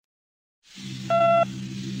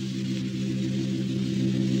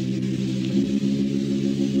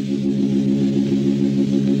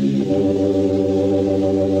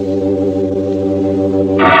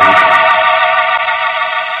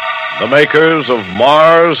makers of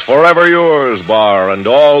Mars Forever Yours bar and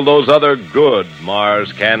all those other good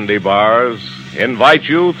Mars candy bars invite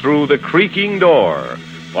you through the creaking door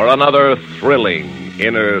for another thrilling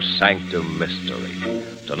Inner Sanctum mystery.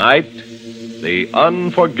 Tonight, The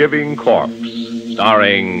Unforgiving Corpse,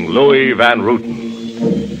 starring Louis Van Rooten.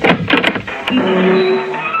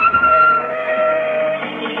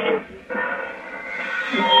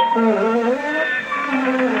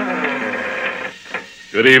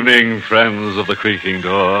 Good evening, friends of the creaking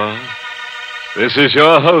door. This is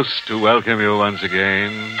your host to welcome you once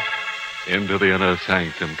again into the Inner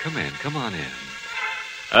Sanctum. Come in, come on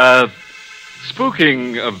in.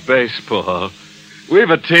 Spooking of baseball,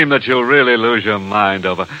 we've a team that you'll really lose your mind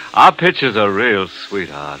over. Our pitcher's a real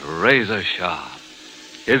sweetheart, razor sharp.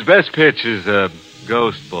 His best pitch is a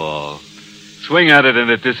ghost ball. Swing at it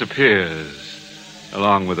and it disappears,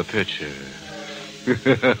 along with the pitcher.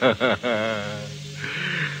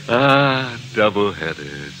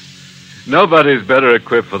 Double-headers. Nobody's better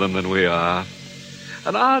equipped for them than we are.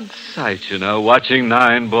 An odd sight, you know, watching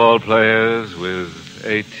 9 ball players with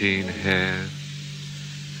 18 heads.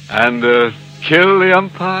 And kill the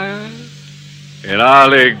umpire? In our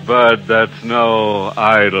league, Bud, that's no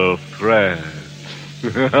idle threat.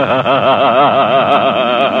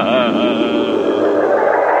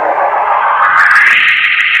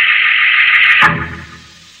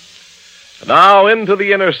 Now into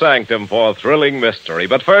the Inner Sanctum for thrilling mystery.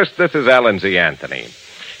 But first, this is Alan Z. Anthony.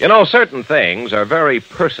 You know, certain things are very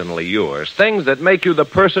personally yours. Things that make you the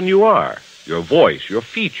person you are. Your voice, your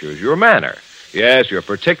features, your manner. Yes, your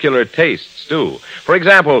particular tastes, too. For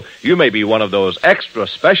example, you may be one of those extra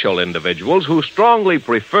special individuals who strongly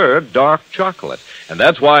prefer dark chocolate. And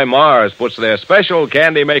that's why Mars puts their special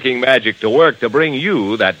candy-making magic to work to bring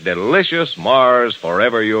you that delicious Mars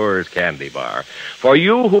Forever Yours candy bar. For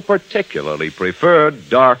you who particularly prefer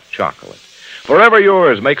dark chocolate. Forever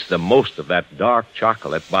Yours makes the most of that dark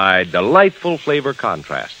chocolate by delightful flavor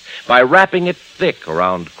contrast, by wrapping it thick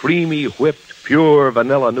around creamy, whipped, pure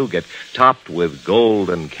vanilla nougat topped with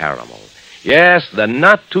golden caramel. Yes, the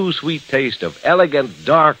not-too-sweet taste of elegant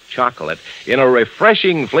dark chocolate in a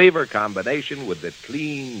refreshing flavor combination with the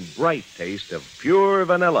clean, bright taste of pure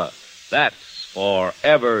vanilla. That's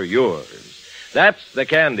Forever Yours. That's the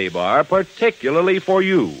candy bar particularly for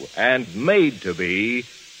you and made to be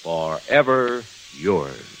forever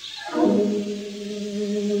yours.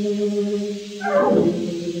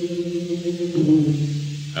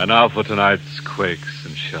 And now for tonight's Quakes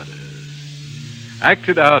and Shudders.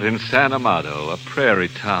 Acted out in San Amado, a prairie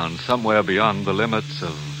town somewhere beyond the limits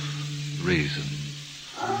of reason.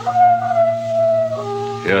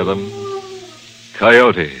 Hear them?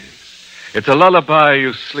 Coyotes. It's a lullaby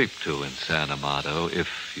you sleep to in San Amado,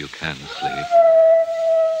 if you can sleep.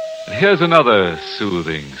 And here's another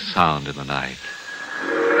soothing sound in the night.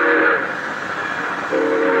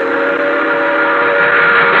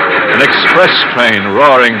 An express train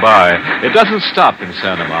roaring by. It doesn't stop in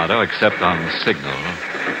San Amado except on signal.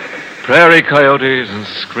 Prairie coyotes and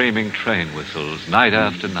screaming train whistles night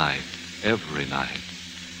after night, every night.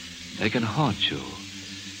 They can haunt you.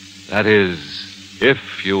 That is,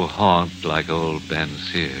 if you haunt like old Ben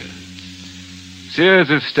Sears. Sears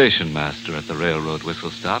is station master at the railroad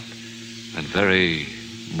whistle stop and very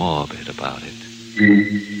morbid about it.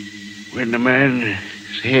 When the man's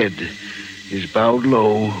head is bowed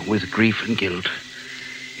low with grief and guilt,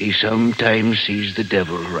 he sometimes sees the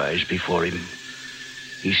devil rise before him.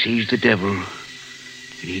 He sees the devil, and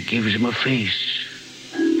he gives him a face.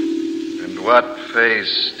 And what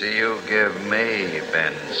face do you give me,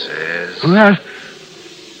 Ben says? What?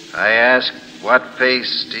 I ask, what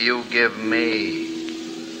face do you give me?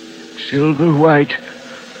 Silver white,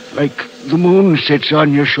 like the moon sits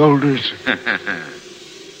on your shoulders.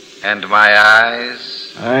 And my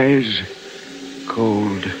eyes? Eyes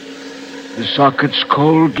cold. The sockets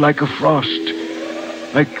cold like a frost,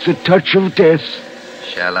 like the touch of death.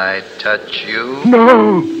 Shall I touch you?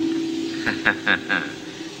 No!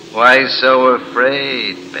 Why so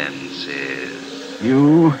afraid, Ben says?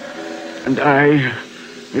 You and I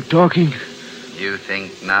are talking. You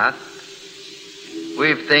think not?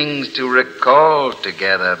 We've things to recall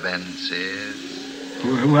together, Ben says.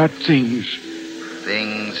 What things?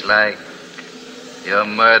 Things like your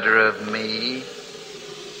murder of me.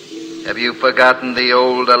 Have you forgotten the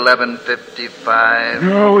old 1155?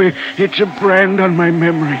 No, it's a brand on my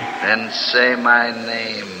memory. Then say my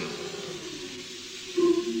name.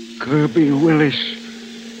 Kirby Willis,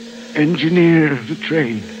 engineer of the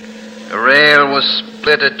train. The rail was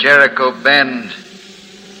split at Jericho Bend,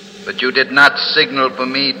 but you did not signal for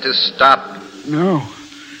me to stop. No,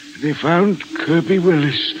 they found Kirby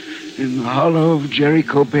Willis in the hollow of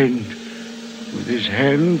Jericho Bend, with his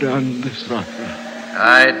hand on the throttle.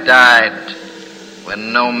 I died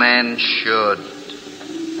when no man should.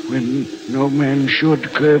 When no man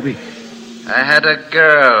should, Kirby. I had a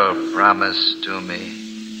girl promised to me.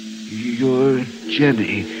 Your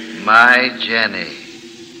Jenny. My Jenny,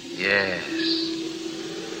 yes.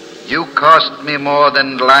 You cost me more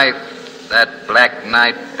than life that black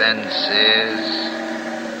night, Ben says.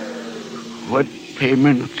 What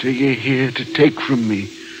payment are you here to take from me?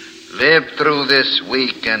 Live through this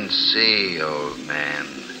week and see, old man.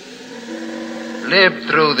 Live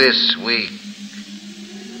through this week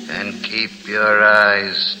and keep your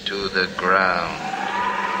eyes to the ground.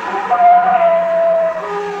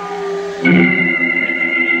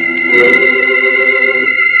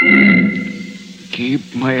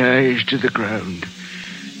 Keep my eyes to the ground.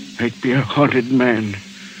 I'd be a haunted man.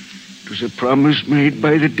 It was a promise made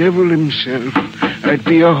by the devil himself. I'd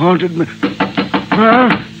be a haunted man.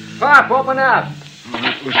 Huh? Pop, open up. Oh,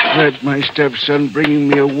 it was Fred, my stepson, bringing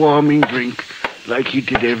me a warming drink, like he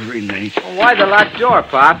did every night. Well, why the locked door,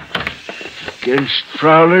 Pop? Against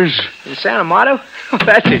prowlers. In Santa Mato?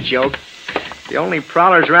 That's a joke. The only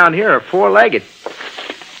prowlers around here are four-legged.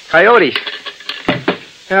 Coyotes.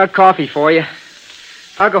 Here, coffee for you.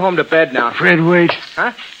 I'll go home to bed now. Fred, wait.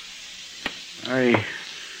 Huh? I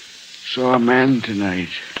saw a man tonight.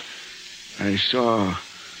 I saw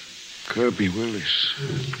Kirby Willis.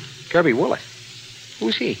 Kirby Willis?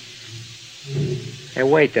 Who's he? Hey,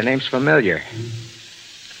 wait, the name's familiar.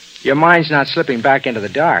 Your mind's not slipping back into the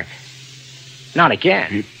dark. Not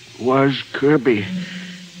again. It was Kirby.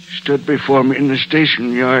 Stood before me in the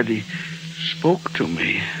station yard. He spoke to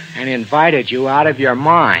me. And invited you out of your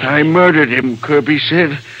mind. I murdered him, Kirby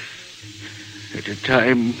said. At a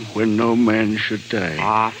time when no man should die.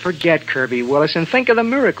 Ah, forget Kirby Willis and think of the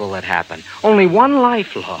miracle that happened. Only one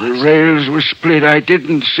life lost. The rails were split. I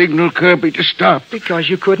didn't signal Kirby to stop. Because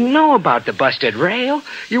you couldn't know about the busted rail.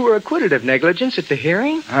 You were acquitted of negligence at the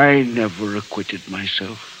hearing. I never acquitted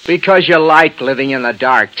myself. Because you liked living in the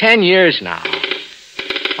dark. 10 years now.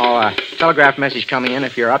 Oh, telegraph message coming in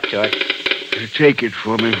if you're up to it. Take it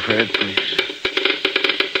for me, Fred, please.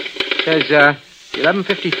 Says,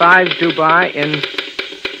 11:55 due by in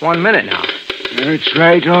 1 minute now. It's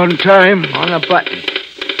right on time. On the button.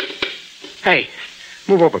 Hey,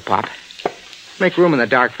 move over, Pop. Make room in the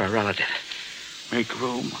dark for a relative. Make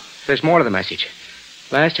room. There's more to the message.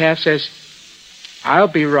 Last half says, I'll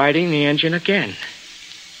be riding the engine again.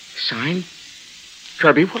 Signed,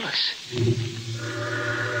 Kirby Willis.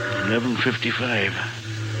 11:55.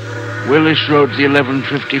 Willis rode the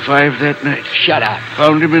 11:55 that night. Shut up.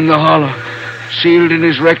 Found him in the hollow, sealed in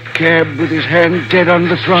his wrecked cab with his hand dead on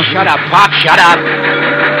the throttle. Shut up, Pop, shut up.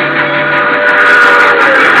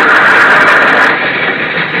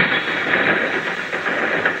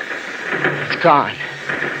 It's gone.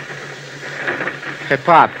 Hey,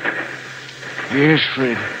 Pop, Yes,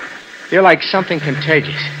 Fred. you're like something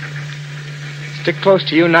contagious. Stick close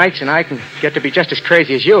to you nights and I can get to be just as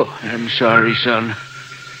crazy as you. I'm sorry, son.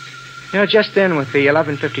 You know, just then with the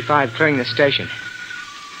 11:55 clearing the station,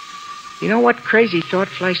 you know what crazy thought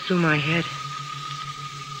flashed through my head?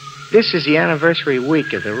 This is the anniversary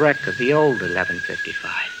week of the wreck of the old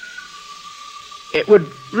 11:55. It would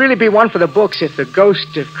really be one for the books if the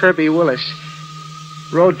ghost of Kirby Willis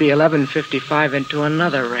rode the 11:55 into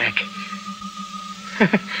another wreck.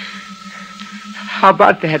 How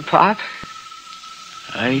about that, Pop?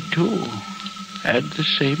 I, too, had the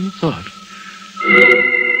same thought.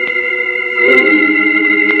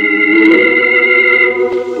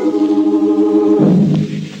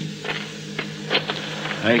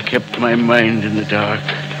 I kept my mind in the dark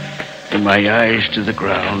and my eyes to the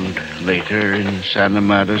ground. Later in San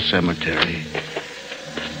Amado Cemetery,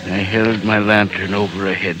 I held my lantern over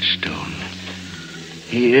a headstone.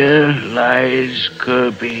 Here lies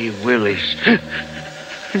Kirby Willis.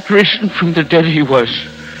 Risen from the dead he was.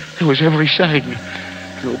 There was every sign.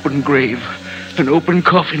 An open grave, an open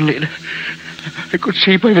coffin lid. I could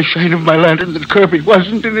see by the shine of my lantern that Kirby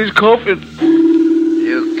wasn't in his coffin.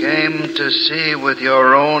 You came to see with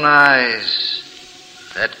your own eyes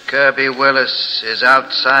that Kirby Willis is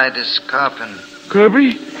outside his coffin.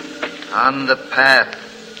 Kirby? On the path,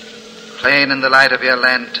 plain in the light of your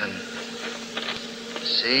lantern.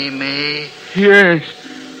 See me? Yes.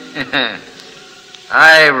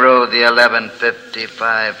 I rode the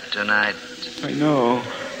 11:55 tonight. I know.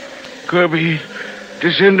 Kirby,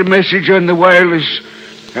 to send a message on the wireless.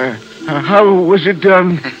 How was it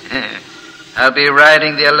done? I'll be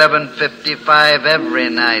riding the 11:55 every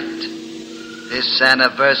night. This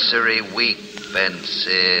anniversary week, Ben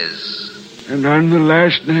says. And on the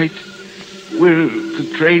last night, will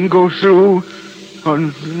the train go through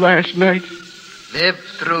on the last night? Live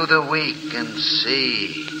through the week and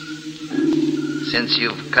see. Since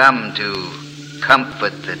you've come to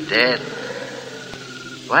comfort the dead,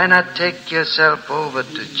 why not take yourself over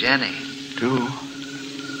to Jenny? To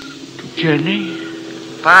Jenny?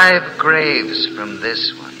 5 graves from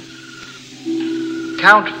this one.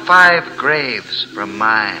 Count 5 graves from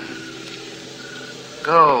mine.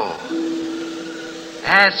 Go.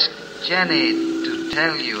 Ask Jenny to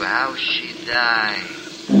tell you how she died.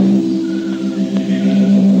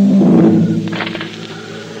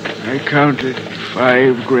 I counted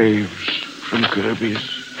 5 graves from Kirby's.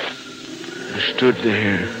 I stood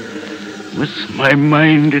there with my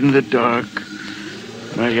mind in the dark,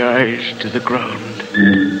 my eyes to the ground.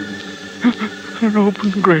 An open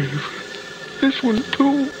grave. This one,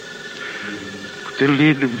 too. But the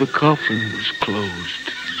lid of the coffin was closed.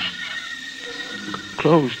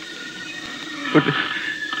 Closed. But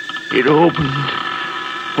it opened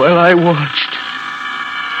while I watched.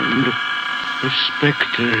 And a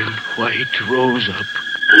specter in white rose up.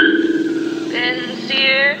 Ben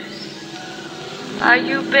Sears? Are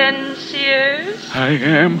you Ben Sears? I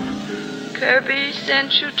am. Kirby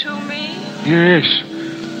sent you to me? Yes.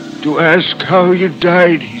 To ask how you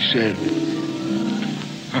died, he said.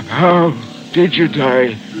 How did you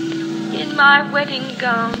die? In my wedding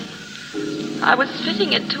gown. I was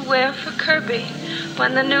fitting it to wear for Kirby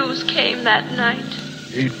when the news came that night.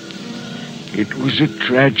 It was a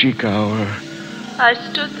tragic hour. I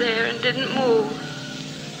stood there and didn't move.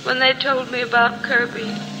 When they told me about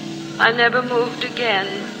Kirby, I never moved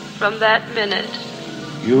again from that minute.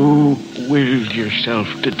 You willed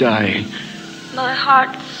yourself to die. My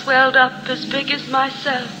heart swelled up as big as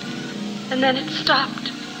myself, and then it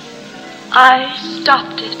stopped. I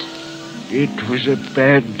stopped it. It was a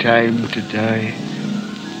bad time to die,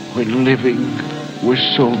 when living was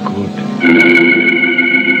so good.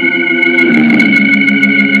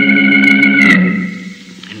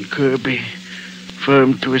 And Kirby,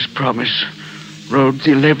 firm to his promise, rode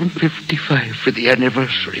the 11:55 for the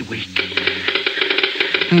anniversary week.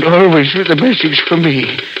 And always with a message for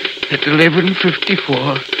me at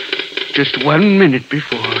 11:54, just 1 minute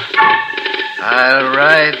before. I'll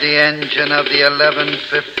ride the engine of the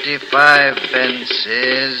 11:55, Ben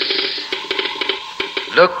says.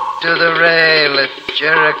 Look to the rail at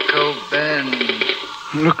Jericho Bend.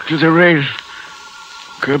 Look to the rail.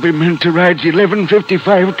 Kirby meant to ride the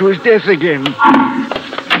 11:55 to his death again.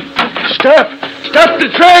 Stop! Stop the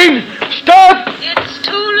train! Stop! It's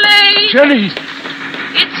too late. Jenny!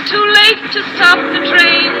 It's too late to stop the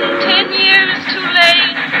train. 10 years too late.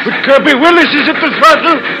 But Kirby Willis is at the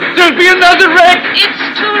throttle. There'll be another wreck.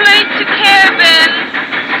 It's too late to care, Ben.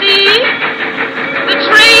 See? The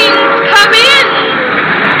train's come in.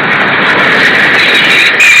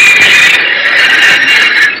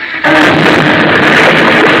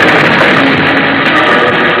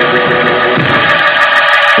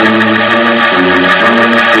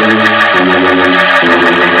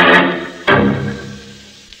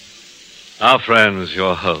 Our friends,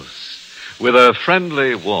 your hosts, with a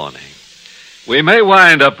friendly warning. We may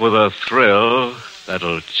wind up with a thrill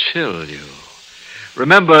that'll chill you.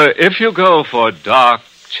 Remember, if you go for dark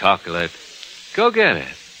chocolate, go get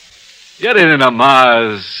it. Get it in a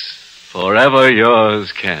Mars Forever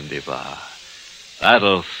Yours candy bar.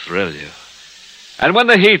 That'll thrill you. And when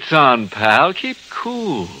the heat's on, pal, keep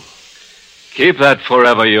cool. Keep that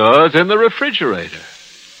Forever Yours in the refrigerator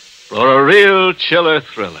for a real chiller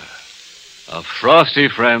thriller. A frosty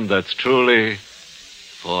friend that's truly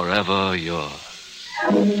forever yours.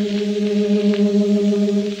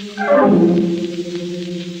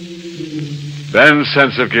 Ben's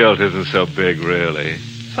sense of guilt isn't so big, really.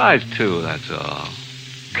 Size 2, that's all.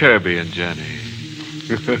 Kirby and Jenny.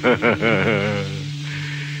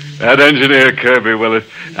 That engineer Kirby Willis,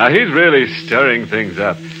 now he's really stirring things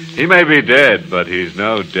up. He may be dead, but he's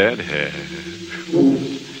no deadhead.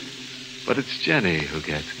 But it's Jenny who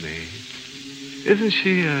gets me. Isn't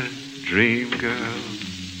she a dream girl?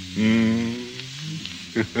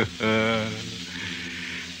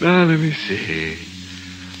 Now, let me see.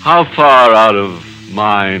 How far out of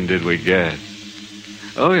mind did we get?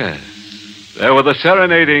 Oh, yes. There were the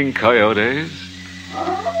serenading coyotes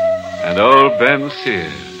and old Ben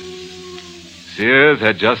Sears. Sears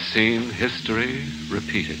had just seen history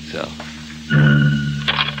repeat itself.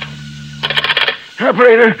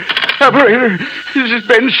 Operator! Operator! This is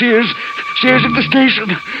Ben Sears. Sears at the station.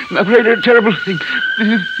 Operator, terrible thing.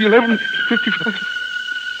 The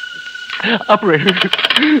 11:55. Operator!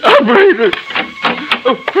 Operator!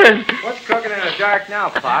 Oh, Fred. What's cooking in the dark now,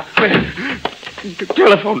 Pop? Fred. The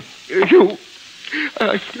telephone. You.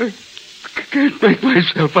 I can't make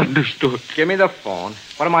myself understood. Give me the phone.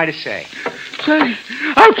 What am I to say? Say,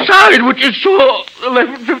 outside, what you saw,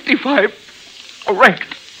 11:55.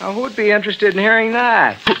 Correct. Now, who'd be interested in hearing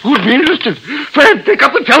that? Who'd be interested? Fred, pick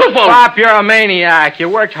up the telephone. Pop, you're a maniac. You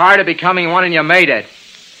worked hard at becoming one and you made it.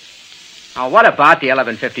 Now, what about the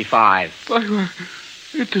 11:55?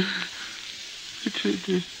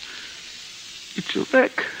 It's a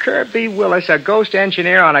wreck. Kirby Willis, a ghost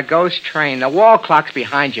engineer on a ghost train. The wall clock's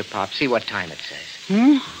behind you, Pop. See what time it says.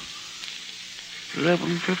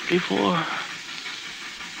 11:54.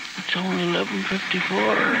 It's only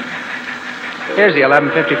 11:54. Here's the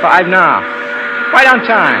 11:55 now. Right on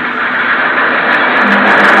time.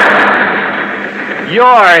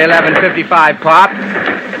 Your 11:55, Pop.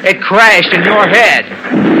 It crashed in your head.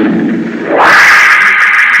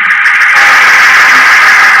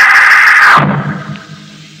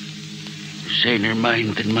 Saner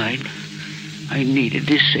mind than mine. I needed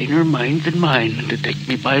a saner mind than mine to take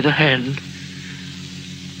me by the hand.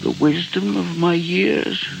 The wisdom of my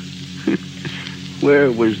years.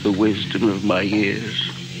 Where was the wisdom of my years?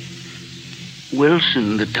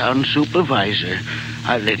 Wilson, the town supervisor,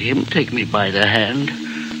 I let him take me by the hand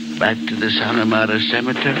back to the Santa Marta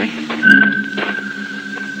Cemetery.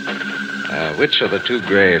 Which of the two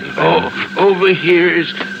graves, Ben? Oh, over here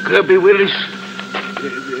is Kirby Willis.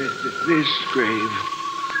 This grave.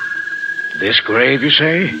 This grave, you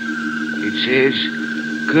say? It says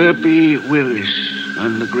Kirby Willis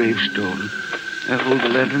on the gravestone. I hold the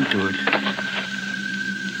lantern to it.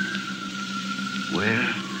 Where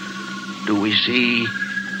do we see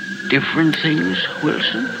different things,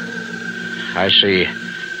 Wilson? I see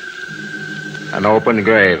an open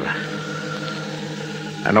grave.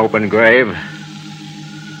 An open grave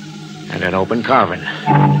and an open coffin.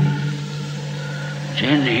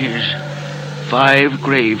 Then here's 5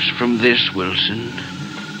 graves from this, Wilson.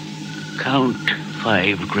 Count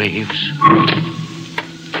 5 graves.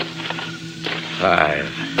 5.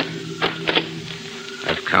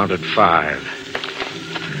 I've counted 5.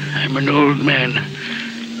 I'm an old man.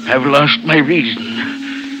 I've lost my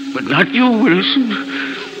reason. But not you, Wilson.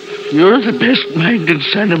 You're the best mind in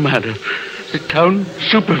Santa Marta. The town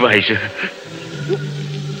supervisor.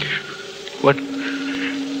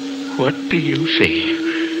 What do you say?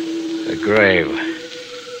 The grave,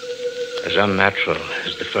 as unnatural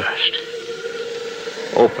as the first.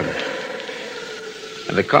 Open.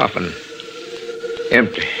 And the coffin,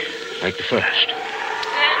 empty, like the first.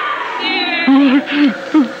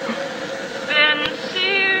 Ben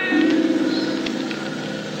Sears.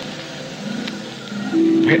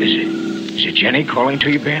 Where is it? Is it Jenny calling to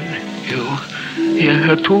you, Ben? You hear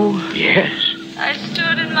her too? Yes. I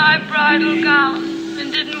stood in my bridal gown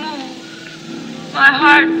and didn't move. My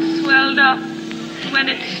heart swelled up. When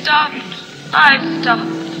it stopped, I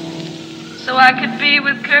stopped. So I could be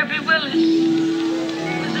with Kirby Willis.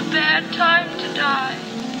 It was a bad time to die.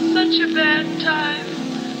 Such a bad time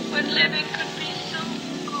when living could be so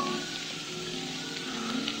good.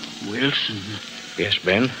 Wilson. Yes,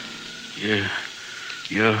 Ben?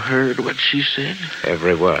 You heard what she said?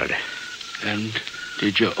 Every word. And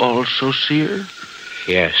did you also see her?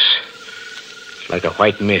 Yes. Like a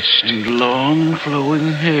white mist. And long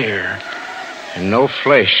flowing hair. And no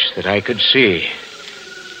flesh that I could see.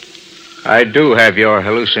 I do have your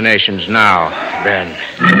hallucinations now, Ben.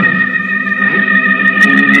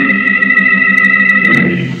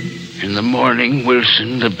 In the morning,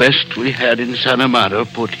 Wilson, the best we had in Santa Marta,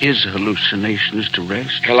 put his hallucinations to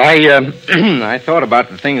rest. Well, I thought about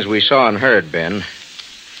the things we saw and heard, Ben.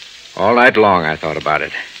 All night long I thought about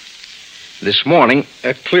it. This morning,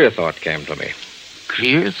 a clear thought came to me.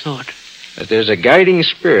 Clear thought? That there's a guiding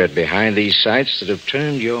spirit behind these sights that have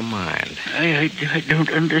turned your mind. I don't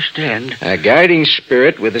understand. A guiding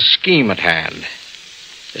spirit with a scheme at hand.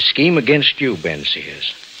 A scheme against you, Ben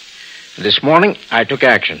Sears. This morning, I took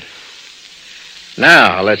action.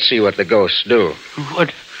 Now, let's see what the ghosts do.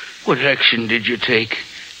 What action did you take?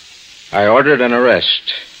 I ordered an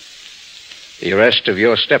arrest. The arrest of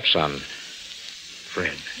your stepson,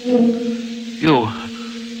 Fred. You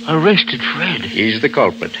arrested Fred? He's the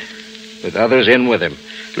culprit, with others in with him,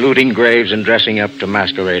 looting graves and dressing up to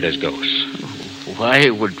masquerade as ghosts. Why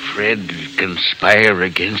would Fred conspire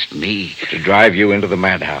against me? To drive you into the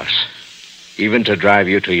madhouse. Even to drive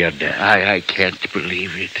you to your death. I can't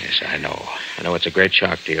believe it. Yes, I know. I know it's a great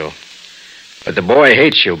shock to you. But the boy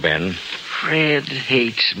hates you, Ben. Fred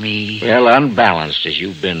hates me. Well, unbalanced as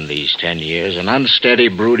you've been these 10 years, an unsteady,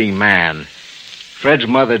 brooding man. Fred's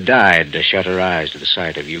mother died to shut her eyes to the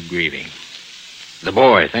sight of you grieving. The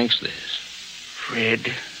boy thinks this.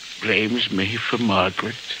 Fred blames me for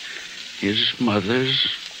Margaret, his mother's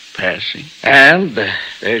passing. And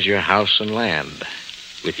there's your house and land.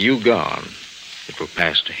 With you gone, it will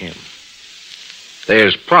pass to him.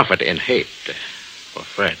 There's profit in hate for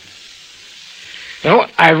Fred. No,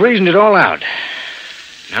 I've reasoned it all out.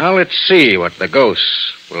 Now let's see what the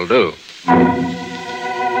ghosts will do.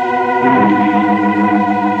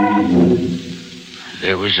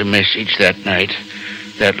 There was a message that night,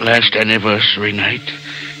 that last anniversary night,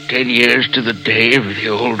 10 years to the day of the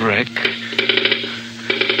old wreck.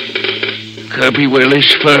 Kirby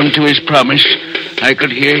Willis firm to his promise. I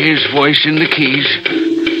could hear his voice in the keys.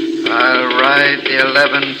 I'll ride the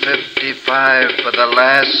 1155 for the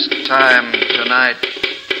last time tonight.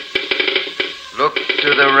 Look to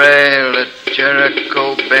the rail at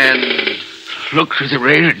Jericho Bend. Look to the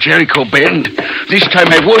rail at Jericho Bend. This time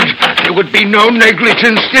I would. There would be no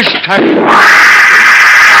negligence this time.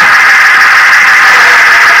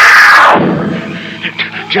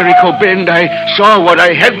 Jericho Bend, I saw what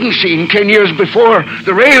I hadn't seen 10 years before.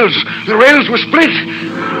 The rails were split.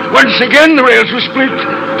 Once again, the rails were split.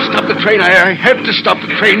 Stop the train. I had to stop the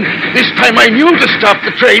train. This time I knew to stop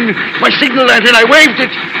the train. My signal lantern, I waved it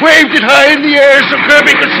high in the air so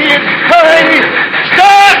Kirby could see it. Hurry!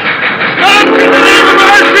 Stop! Stop in the name of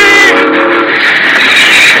mercy!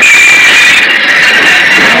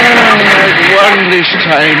 I'd won this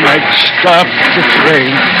time. I'd stopped the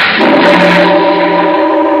train.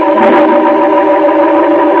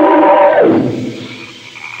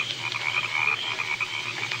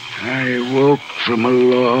 I woke from a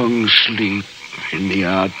long sleep in the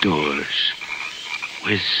outdoors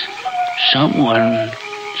with someone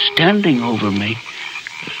standing over me.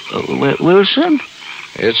 Wilson?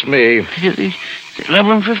 It's me. The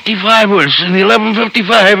 1155, Wilson, the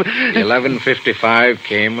 1155. The 1155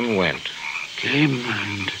 came and went. Came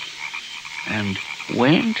and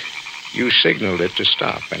went? You signaled it to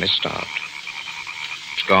stop, and it stopped.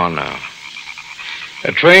 It's gone now.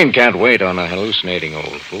 A train can't wait on a hallucinating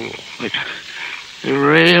old fool. But the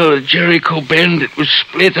rail at Jericho Bend, it was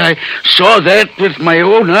split. I saw that with my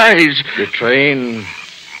own eyes. The train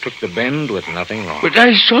took the bend with nothing wrong. But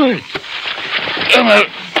I saw it.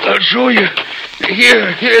 I'll show you. Here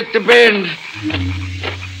at the bend.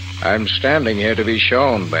 I'm standing here to be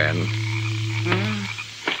shown, Ben.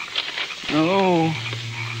 No,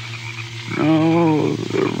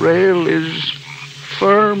 the rail is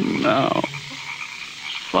firm now.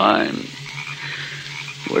 Fine.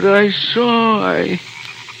 What I saw, I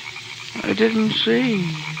didn't see.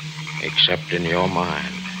 Except in your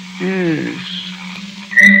mind. Yes.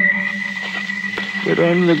 But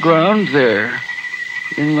on the ground there,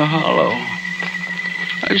 in the hollow,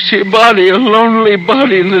 I see a body, a lonely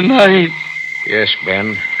body in the night. Yes,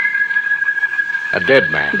 Ben. A dead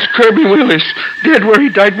man. It's Kirby Willis, dead where he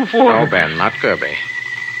died before. No, Ben, not Kirby.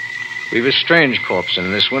 We've a strange corpse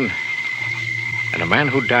in this one. And a man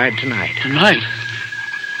who died tonight. Tonight?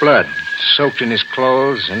 Blood soaked in his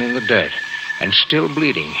clothes and in the dirt. And still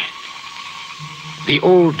bleeding. The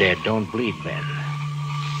old dead don't bleed, Ben.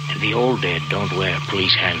 And the old dead don't wear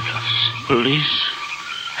police handcuffs. Police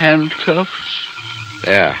handcuffs?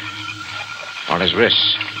 There. On his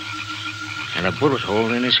wrists. And a bullet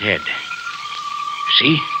hole in his head.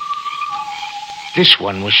 See? This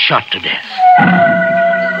one was shot to death.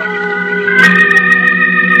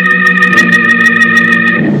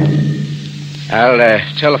 I'll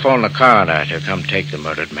telephone the coroner to come take the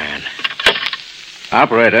murdered man.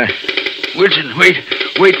 Operator. Wilson, wait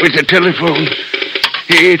with the telephone.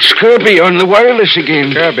 It's Kirby on the wireless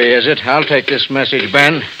again. Kirby, is it? I'll take this message,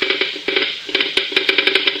 Ben.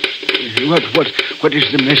 What is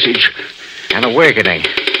the message? An awakening.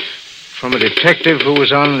 From a detective who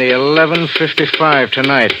was on the 1155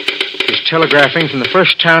 tonight. He's telegraphing from the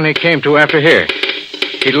first town he came to after here.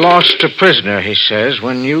 He lost a prisoner, he says,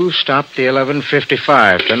 when you stopped the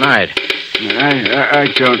 1155 tonight.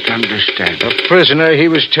 I don't understand. A prisoner he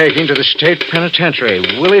was taking to the state penitentiary.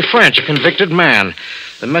 Willie French, a convicted man.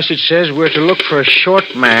 The message says we're to look for a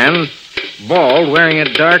short man, bald, wearing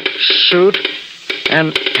a dark suit,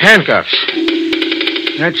 and handcuffs.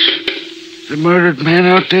 That's the murdered man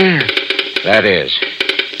out there. That is.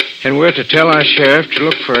 And we're to tell our sheriff to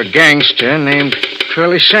look for a gangster named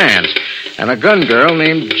Curly Sands and a gun girl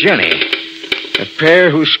named Jenny. A pair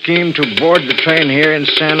who schemed to board the train here in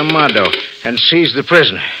San Amado and seize the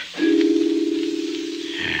prisoner.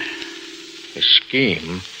 A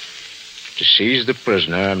scheme to seize the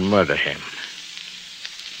prisoner and murder him.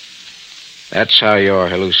 That's how your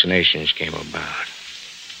hallucinations came about.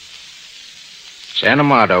 San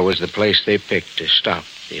Amado was the place they picked to stop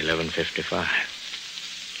the 1155.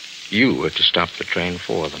 You were to stop the train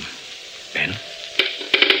for them, Ben.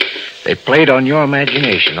 They played on your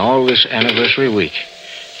imagination all this anniversary week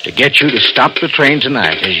to get you to stop the train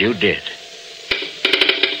tonight, as you did.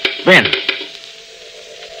 Ben,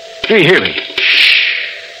 do you hear me? Shh.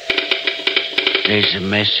 There's a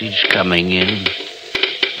message coming in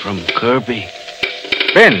from Kirby.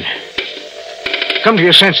 Ben, come to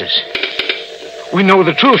your senses. We know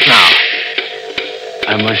the truth now.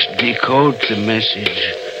 I must decode the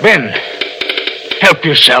message. Ben, help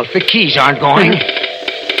yourself. The keys aren't going.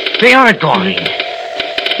 They aren't going.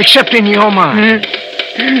 Except in your mind.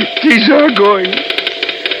 Keys are going.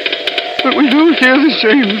 But we don't hear the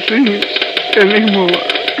same things anymore.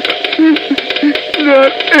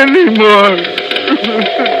 Not anymore.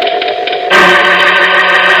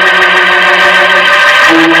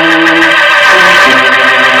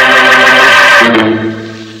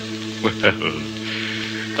 Well,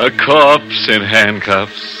 a corpse in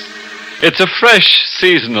handcuffs. It's a fresh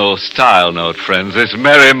seasonal style note, friends, this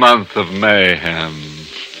merry month of mayhem.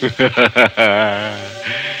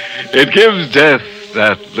 It gives death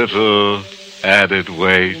that little added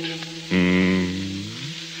weight.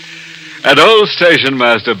 And old station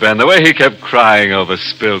master Ben, the way he kept crying over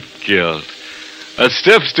spilt guilt. A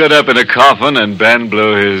stiff stood up in a coffin and Ben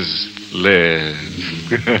blew his lid.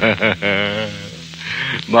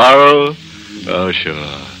 Moral? Oh,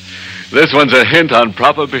 sure. This one's a hint on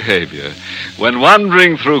proper behavior. When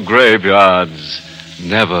wandering through graveyards,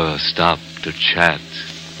 never stop to chat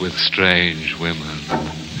with strange women.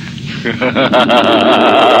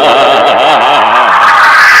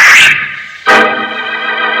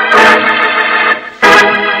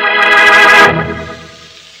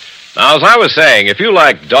 Now, as I was saying, if you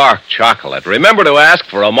like dark chocolate, remember to ask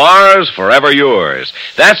for a Mars Forever Yours.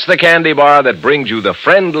 That's the candy bar that brings you the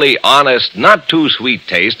friendly, honest, not-too-sweet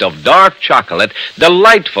taste of dark chocolate,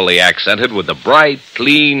 delightfully accented with the bright,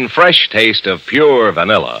 clean, fresh taste of pure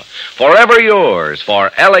vanilla. Forever Yours for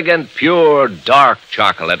elegant, pure, dark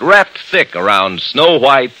chocolate, wrapped thick around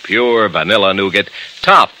snow-white, pure vanilla nougat,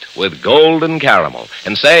 topped with golden caramel.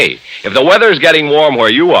 And say, if the weather's getting warm where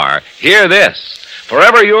you are, hear this.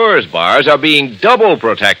 Forever Yours bars are being double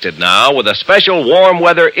protected now with a special warm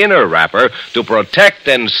weather inner wrapper to protect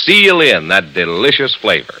and seal in that delicious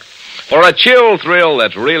flavor. For a chill thrill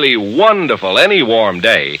that's really wonderful any warm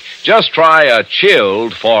day, just try a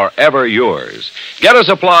chilled Forever Yours. Get a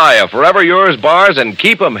supply of Forever Yours bars and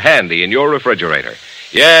keep 'em handy in your refrigerator.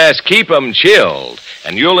 Yes, keep 'em chilled,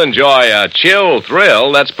 and you'll enjoy a chill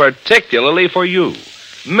thrill that's particularly for you.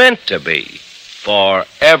 Meant to be.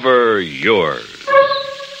 Forever Yours.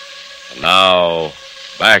 And now,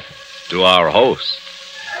 back to our host.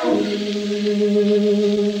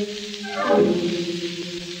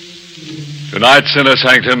 Tonight's Inner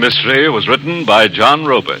Sanctum mystery was written by John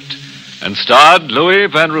Robert and starred Louis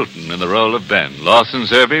Van Rooten in the role of Ben. Lawson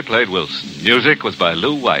Zerby played Wilson. Music was by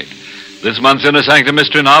Lou White. This month's Inner Sanctum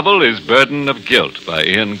mystery novel is Burden of Guilt by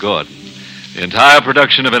Ian Gordon. The entire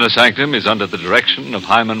production of Inner Sanctum is under the direction of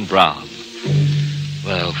Hyman Brown.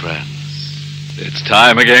 Well, friends, it's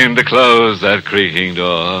time again to close that creaking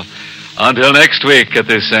door. Until next week at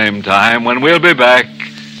this same time, when we'll be back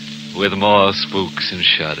with more spooks and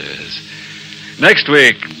shudders. Next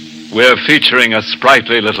week, we're featuring a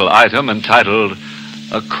sprightly little item entitled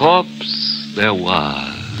A Corpse There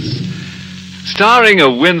Was, starring a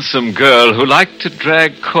winsome girl who liked to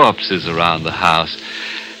drag corpses around the house,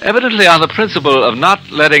 evidently on the principle of not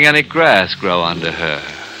letting any grass grow under her.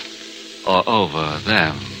 Or over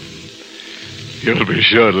them. You'll be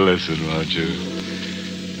sure to listen, won't you?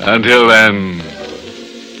 Until then,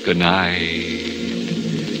 good night.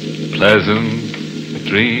 Pleasant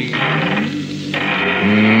dreams.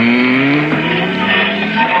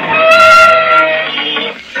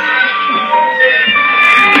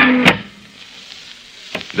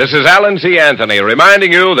 This is Alan C. Anthony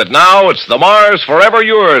reminding you that now it's the Mars Forever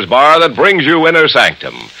Yours bar that brings you Inner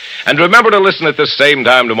Sanctum. And remember to listen at this same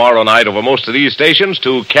time tomorrow night over most of these stations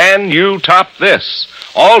to Can You Top This?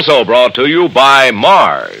 Also brought to you by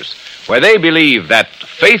Mars, where they believe that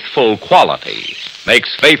faithful quality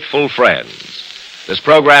makes faithful friends. This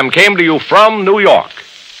program came to you from New York.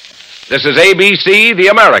 This is ABC, the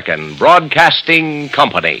American Broadcasting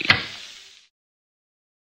Company.